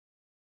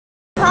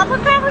proper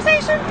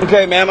conversation?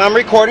 Okay, ma'am, I'm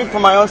recording for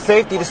my own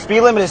safety. The speed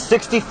limit is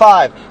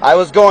 65. I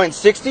was going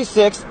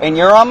 66, and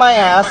you're on my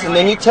ass, and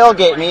then you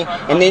tailgate me,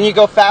 and then you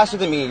go faster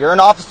than me. You're an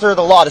officer of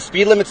the law. The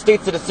speed limit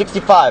states that it's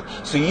 65,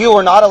 so you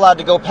are not allowed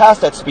to go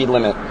past that speed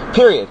limit,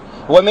 period.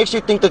 What makes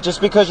you think that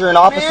just because you're an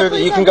officer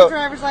that you can go...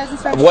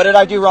 What did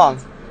I do wrong?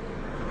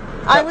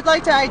 I would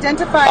like to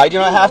identify... I do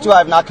not have to. I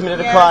have not committed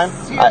a crime.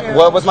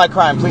 What was my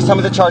crime? Please tell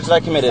me the charge that I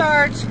committed.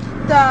 Sarge,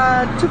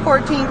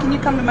 214, can you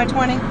come to my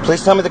 20?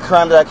 Please tell me the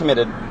crime that I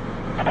committed.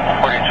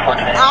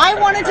 I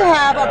wanted to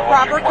have a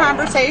proper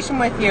conversation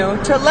with you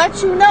to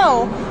let you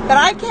know that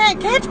I can't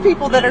catch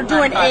people that are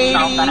doing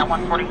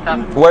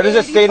 80. Where does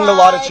it state in the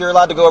law that you're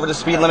allowed to go over the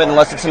speed limit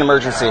unless it's an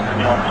emergency?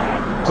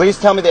 Please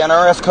tell me the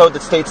NRS code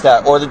that states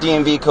that, or the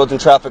DMV codes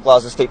and traffic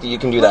laws that state that you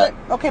can do that.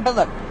 Okay, but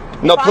look.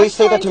 No, please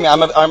say that to me.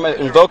 I'm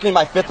invoking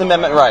my Fifth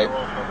Amendment right.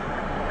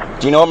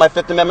 Do you know what my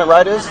Fifth Amendment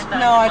right is?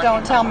 No, I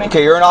don't. Tell me.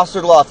 Okay, you're an officer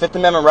of the law. Fifth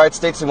Amendment right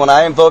states that when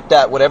I invoke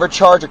that, whatever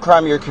charge or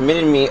crime you're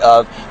committing me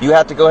of, you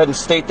have to go ahead and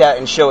state that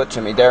and show it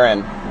to me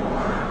therein.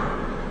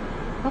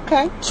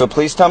 Okay. So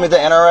please tell me the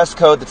NRS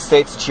code that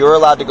states that you're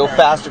allowed to go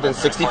faster than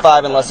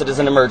 65 unless it is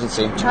an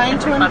emergency. Trying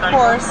to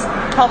enforce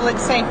public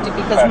safety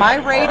because my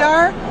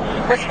radar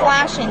was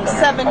flashing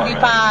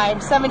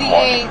 75,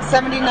 78,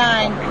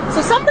 79.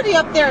 So somebody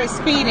up there is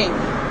speeding.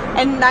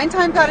 And 9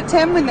 times out of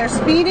 10, when they're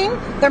speeding,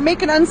 they're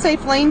making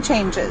unsafe lane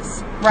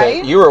changes, right?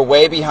 Okay, you were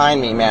way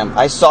behind me, ma'am.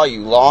 I saw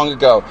you long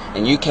ago,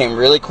 and you came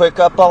really quick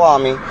up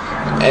on me,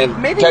 and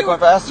kept going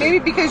faster. Maybe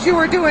because you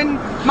were doing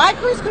my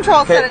cruise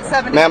control set at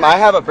 70. Ma'am, I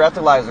have a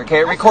breathalyzer.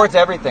 Okay, it records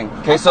everything.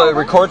 Okay, so it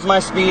records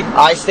my speed.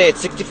 I stay at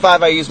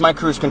 65. I use my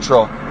cruise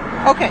control.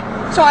 Okay,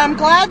 so I'm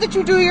glad that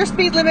you do your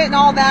speed limit and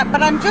all that,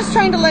 but I'm just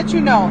trying to let you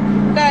know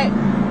that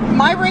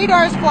my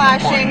radar is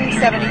flashing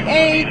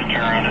 78.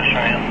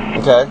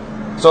 Okay.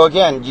 So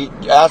again,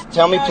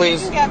 tell me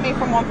please. You can get me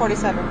from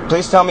 147.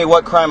 Please tell me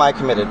what crime I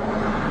committed,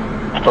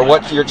 or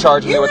what you're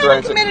charging me with. You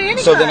haven't committed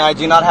any So crime. then I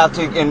do not have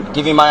to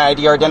give you my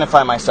ID or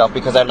identify myself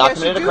because I've not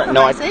committed a crime.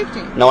 No,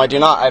 I do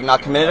not. I have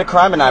not committed a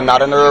crime, and I'm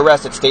not under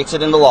arrest. It states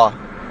it in the law.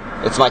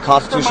 It's my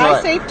constitutional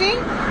right. For my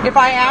safety, if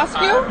I ask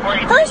you,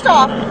 first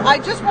off, I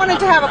just wanted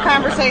to have a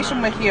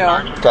conversation with you,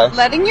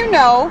 letting you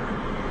know.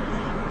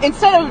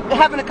 Instead of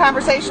having a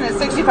conversation at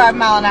 65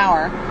 mile an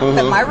hour,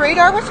 that my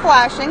radar was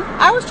flashing,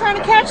 I was trying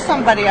to catch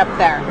somebody up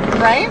there,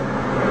 right?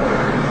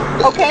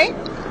 Okay?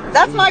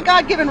 That's my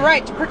God-given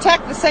right to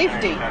protect the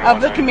safety of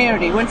the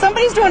community. When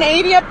somebody's doing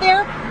 80 up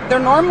there, they're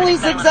normally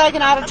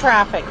zigzagging out of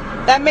traffic.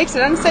 That makes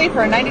it unsafe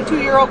for a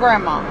 92-year-old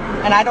grandma.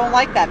 And I don't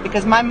like that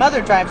because my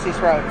mother drives these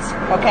roads,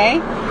 okay?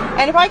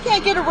 And if I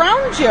can't get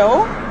around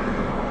you,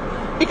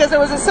 because there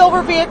was a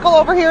silver vehicle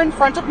over here in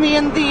front of me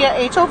in the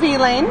HOV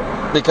lane.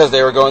 Because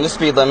they were going the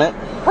speed limit.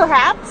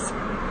 Perhaps.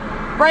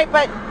 Right,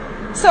 but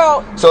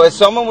so if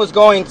someone was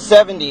going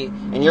 70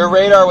 and your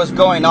radar was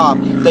going off,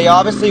 they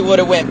obviously would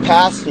have went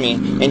past me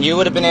and you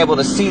would have been able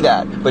to see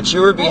that. But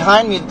you were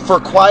behind me for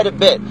quite a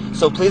bit.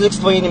 So please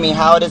explain to me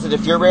how it is that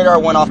if your radar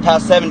went off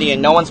past 70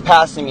 and no one's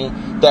passing me,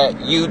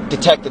 that you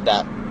detected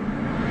that.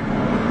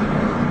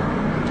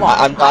 Well,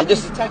 I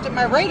just detected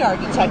my radar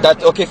detected.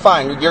 That, okay,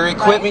 fine. Your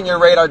equipment, your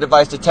radar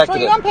device detected it.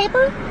 So are you on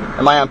paper?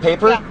 Am I on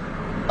paper? Yeah.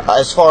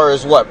 As far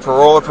as what,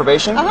 parole or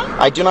probation?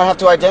 I do not have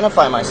to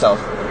identify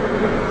myself.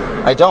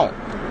 I don't.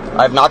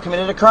 I have not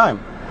committed a crime.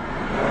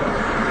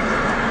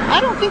 I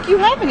don't think you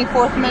have any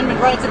Fourth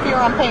Amendment rights if you're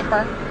on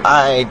paper.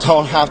 I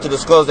don't have to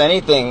disclose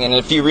anything, and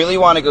if you really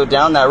want to go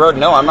down that road,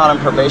 no, I'm not on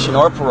probation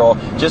or parole,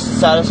 just to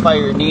satisfy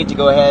your need to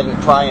go ahead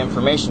and pry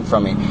information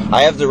from me.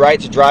 I have the right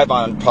to drive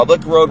on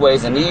public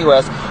roadways in the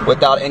U.S.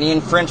 without any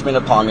infringement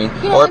upon me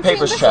or a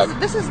papers check.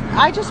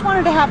 I just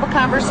wanted to have a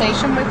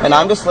conversation with you. And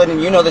I'm just letting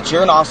you know that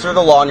you're an officer of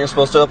the law and you're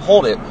supposed to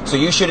uphold it, so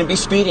you shouldn't be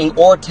speeding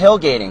or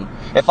tailgating.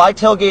 If I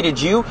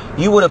tailgated you,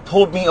 you would have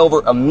pulled me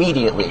over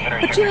immediately.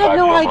 But you had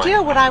no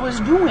idea what I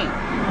was doing.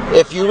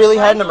 If you really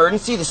had an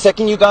emergency, the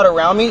second you got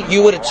around me,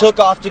 you would have took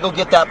off to go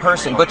get that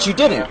person, but you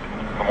didn't.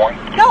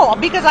 No,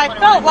 because I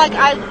felt like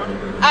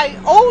I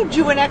owed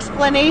you an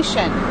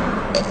explanation.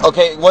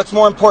 Okay, what's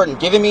more important,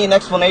 giving me an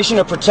explanation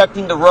or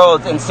protecting the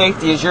roads and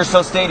safety as you're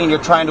so stating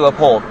you're trying to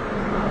uphold?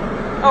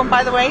 Oh,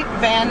 by the way,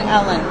 Van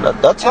Ellen.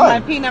 That's fine.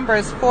 And my P number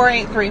is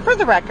 483, for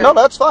the record. No,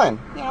 that's fine.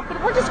 Yeah,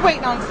 but we're just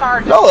waiting on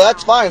Sergeant. No,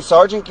 that's fine.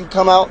 Sergeant can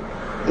come out.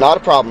 Not a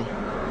problem.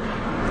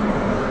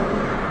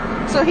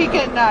 So he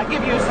can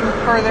give you some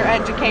further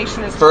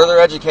education as well. Further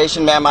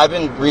education, ma'am. I've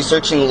been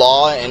researching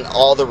law and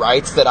all the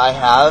rights that I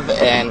have,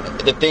 and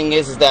the thing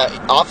is that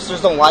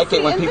officers don't like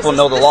it when people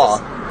know the law.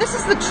 This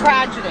is the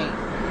tragedy.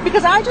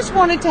 Because I just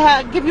wanted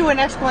to give you an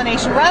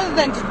explanation rather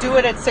than to do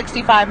it at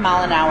 65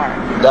 mile an hour.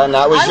 Then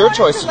that was your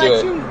choice to do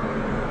it.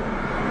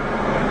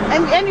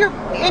 And you're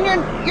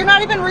You're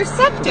not even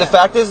receptive. The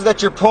fact is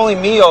that you're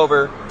pulling me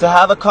over to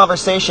have a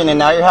conversation, and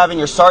now you're having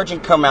your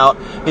sergeant come out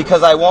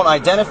because I won't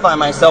identify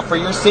myself for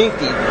your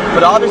safety.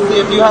 But obviously,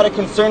 if you had a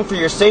concern for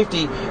your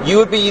safety, you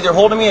would be either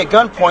holding me at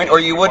gunpoint, or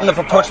you wouldn't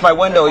have approached my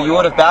window. You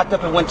would have backed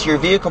up and went to your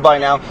vehicle by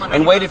now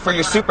and waited for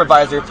your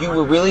supervisor if you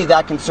were really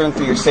that concerned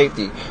for your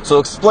safety. So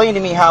explain to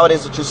me how it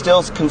is that you're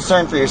still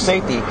concerned for your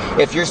safety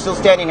if you're still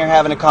standing here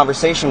having a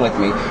conversation with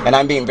me. And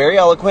I'm being very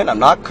eloquent. I'm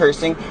not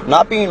cursing. I'm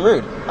not being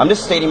rude. I'm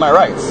just stating my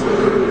rights.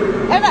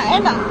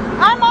 And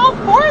I'm all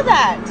for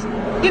that,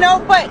 you know,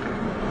 but,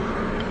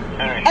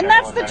 and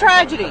that's the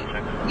tragedy,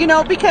 you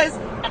know, because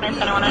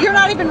you're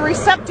not even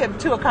receptive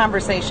to a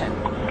conversation.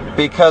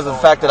 Because of the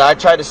fact that I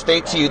tried to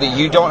state to you that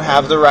you don't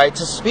have the right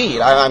to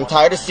speed. I'm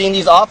tired of seeing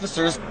these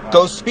officers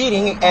go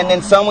speeding, and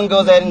then someone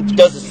goes ahead and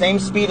does the same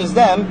speed as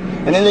them,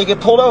 and then they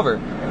get pulled over.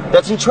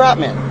 That's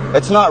entrapment.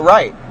 That's not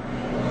right.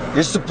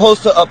 You're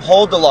supposed to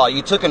uphold the law.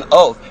 You took an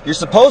oath. You're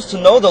supposed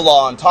to know the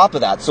law on top of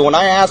that. So when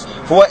I ask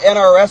for what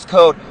NRS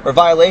code or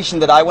violation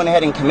that I went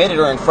ahead and committed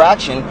or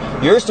infraction,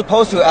 you're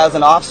supposed to, as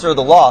an officer of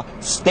the law,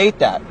 state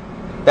that.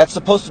 That's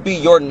supposed to be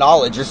your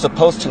knowledge. You're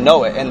supposed to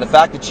know it. And the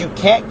fact that you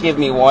can't give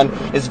me one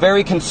is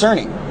very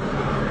concerning. 483.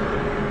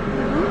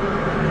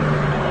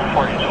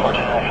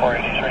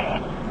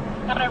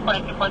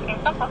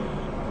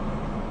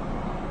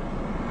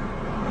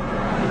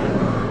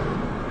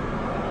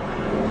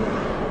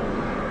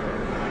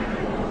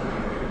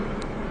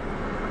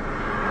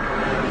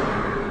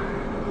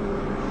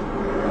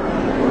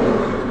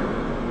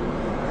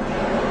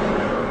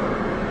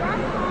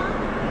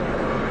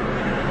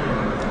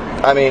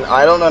 I mean,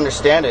 I don't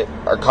understand it.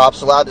 Are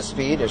cops allowed to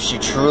speed? If she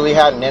truly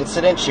had an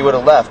incident, she would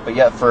have left. But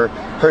yet, for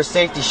her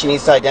safety, she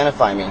needs to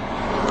identify me.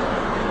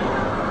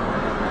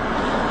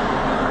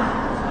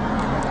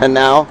 And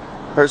now,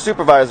 her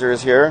supervisor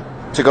is here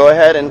to go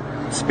ahead and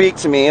speak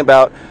to me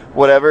about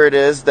whatever it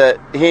is that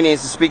he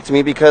needs to speak to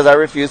me, because I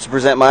refuse to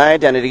present my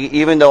identity,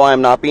 even though I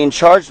am not being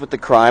charged with the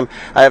crime.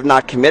 I have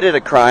not committed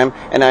a crime,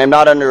 and I am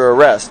not under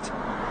arrest.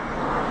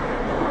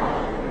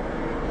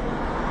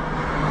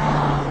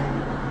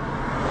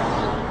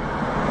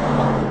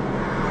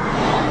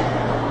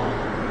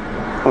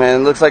 And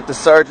it looks like the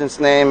sergeant's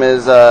name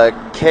is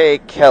Kay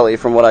Kelly,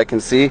 from what I can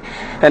see.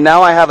 And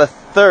now I have a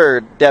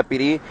third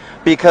deputy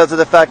because of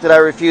the fact that I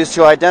refuse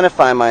to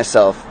identify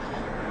myself.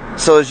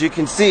 So as you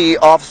can see,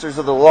 officers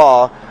of the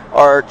law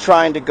are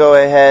trying to go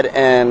ahead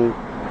and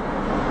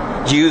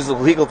use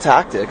illegal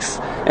tactics.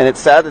 And it's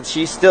sad that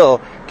she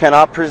still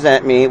cannot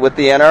present me with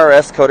the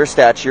NRS code or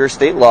statute or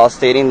state law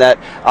stating that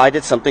I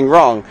did something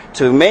wrong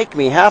to make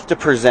me have to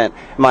present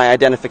my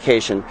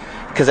identification.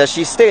 Because as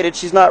she stated,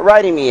 she's not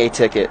writing me a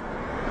ticket.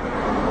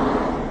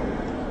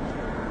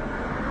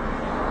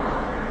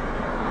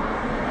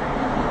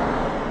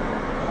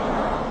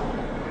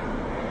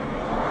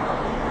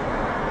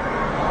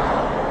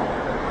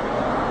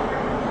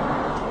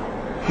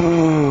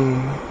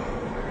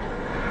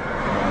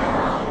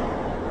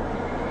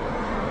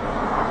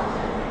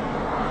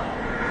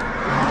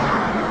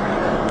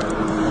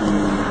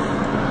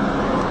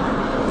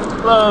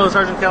 Hello,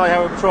 Sergeant Kelly,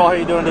 Highway Patrol. How are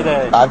you doing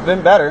today? I've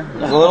been better.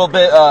 I was a little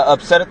bit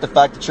upset at the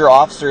fact that your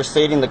officer is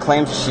stating the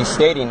claims that she's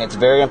stating. It's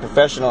very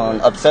unprofessional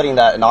and upsetting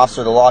that an officer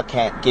of the law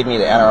can't give me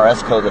the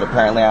NRS code that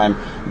apparently I'm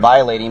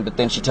violating, but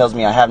then she tells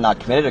me I have not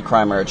committed a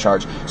crime or a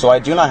charge, so I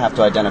do not have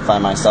to identify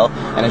myself.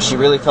 And if she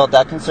really felt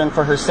that concerned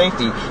for her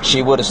safety,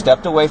 she would have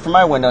stepped away from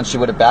my window and she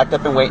would have backed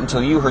up and waited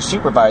until you, her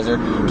supervisor,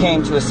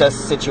 came to assess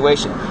the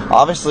situation.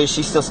 Obviously,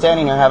 she's still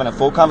standing here having a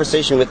full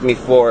conversation with me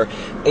for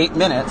 8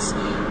 minutes.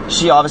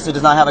 She obviously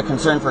does not have a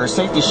concern for her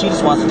safety. She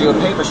just wants to do a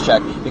papers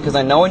check, because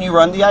I know when you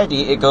run the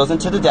ID, it goes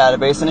into the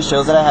database and it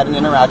shows that I had an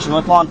interaction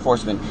with law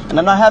enforcement. And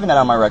I'm not having that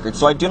on my record,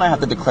 so I do not have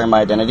to declare my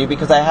identity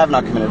because I have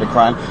not committed a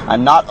crime.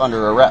 I'm not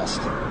under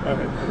arrest.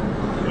 Okay.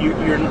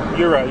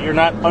 You're right. You're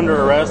not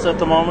under arrest at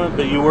the moment,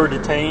 but you were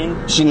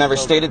detained. She never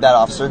stated that,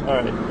 officer. All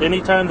right.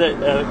 Anytime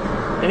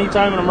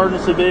an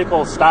emergency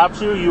vehicle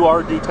stops you, you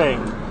are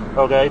detained.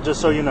 Okay, just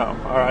so you know,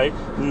 all right?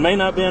 You may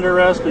not be under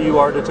arrest, but you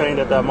are detained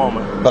at that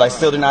moment. But I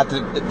still do not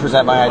have to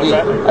present my ID.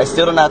 I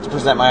still do not have to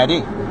present my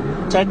ID.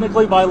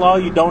 Technically, by law,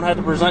 you don't have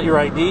to present your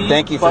ID.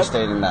 Thank you for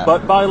stating that.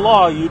 But by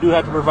law, you do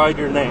have to provide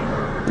your name.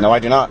 No, I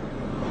do not.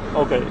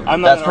 Okay,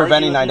 I'm not. That's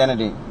preventing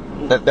identity.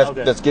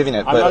 That's giving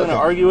it. I'm not going to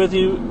argue with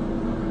you.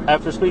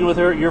 After speaking with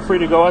her, you're free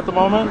to go at the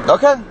moment.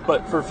 Okay.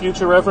 But for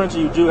future reference,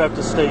 you do have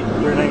to state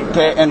your name.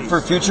 Okay, and for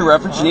future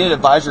reference, you need to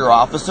advise your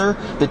officer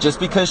that just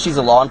because she's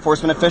a law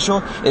enforcement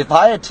official, if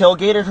I had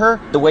tailgated her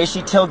the way she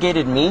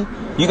tailgated me,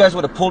 you guys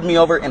would have pulled me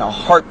over in a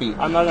heartbeat.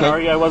 I'm not going to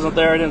argue. I wasn't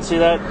there. I didn't see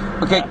that.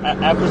 Okay.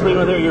 After speaking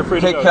with her, you're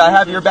free to go. Can I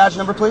have your badge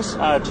number, please?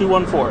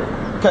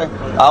 214. Okay.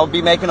 I'll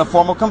be making a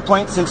formal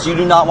complaint since you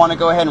do not want to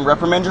go ahead and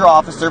reprimand your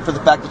officer for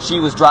the fact that she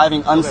was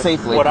driving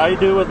unsafely. Okay. What I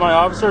do with my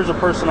officer is a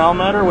personnel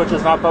matter, which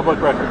is not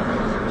public record.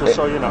 Just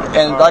so you know.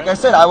 And like I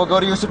said, I will go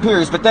to your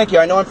superiors. But thank you.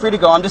 I know I'm free to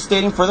go. I'm just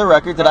stating for the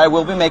record that I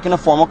will be making a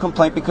formal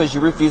complaint because you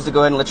refuse to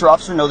go ahead and let your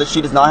officer know that she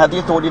does not have the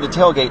authority to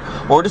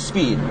tailgate or to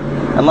speed.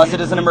 Unless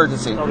it is an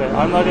emergency. Okay,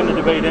 I'm not going to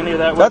debate any of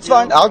that with That's you.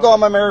 fine. I'll go on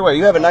my merry way.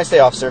 You have a nice day,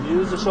 officer.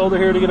 Use the shoulder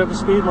here to get up to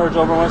speed, merge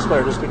over once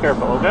clear. Just be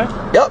careful, okay?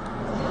 Yep.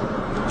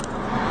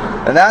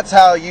 And that's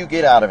how you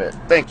get out of it.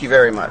 Thank you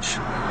very much.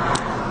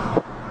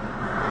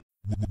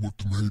 What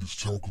the haters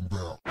talking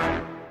about?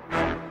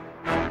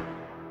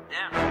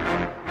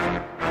 Yeah.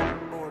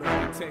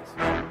 Order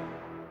protection.